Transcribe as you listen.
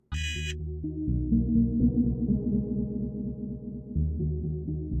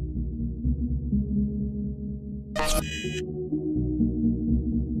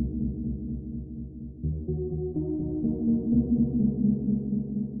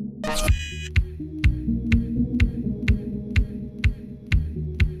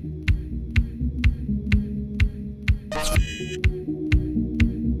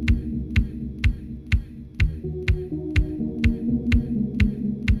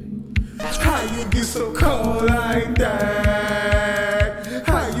How you get so cold like that?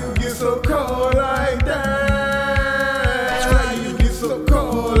 How you get so cold like that? How you get so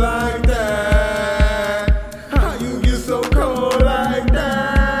cold like that? How you get so cold like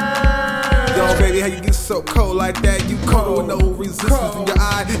that? Yo, baby, how you get so cold like that? You cold with no resistance in your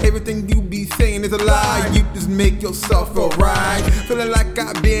eye. Everything you be saying is a lie. You just make yourself feel right. Feeling like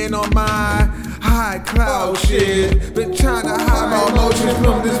I've been on my high cloud shit. Been trying to hide my emotions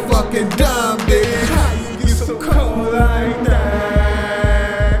from this fucking dumb bitch. How you get so cold like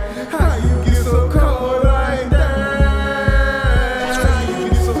that? How you get so cold like that? How you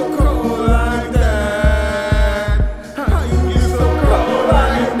get so cold like that? How you get so cold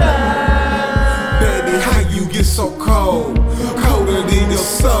like that? Baby, how you get so cold? Colder than your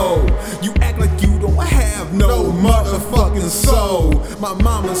soul. You act like you don't have no motherfucking soul. My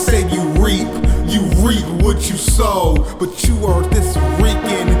mama said you reap what you sow. But you are this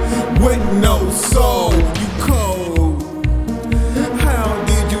Rican with no soul. You cold. How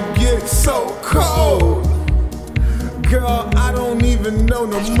did you get so cold? Girl, I don't even know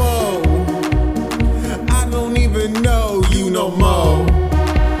no more. I don't even know you no more.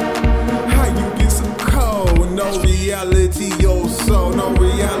 How you get so cold? No reality, your soul, no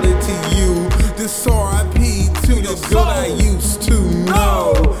reality, you. This R.I.P. to the girl I used to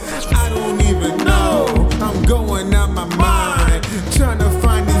know. I don't even know. I'm going out my mind, trying to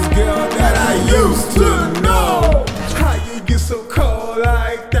find this girl that I used to know. How you get so cold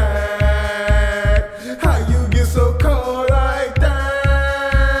like that? How you get so cold like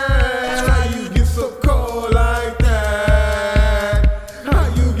that? How you get so cold like that? How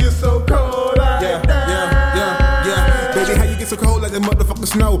you get so cold like that? Yeah. Baby, how you get so cold like the motherfucking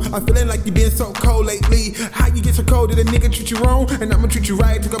snow? I'm feeling like you been so cold lately. How you get so cold? Did a nigga treat you wrong? And I'ma treat you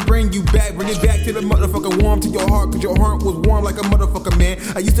right till I bring you back. Bring it back to the motherfucking warm to your heart. Cause your heart was warm like a motherfucking man.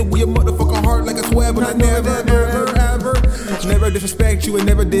 I used to wear your motherfucking heart like a swear, but I never, ever never disrespect you and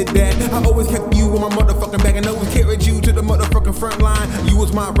never did that. I always kept you on my motherfucking back and always carried you to the motherfucking front line. You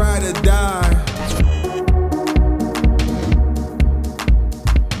was my ride or die.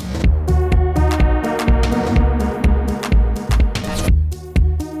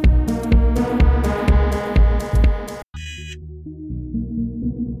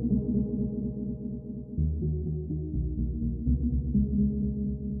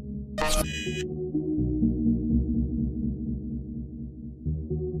 That.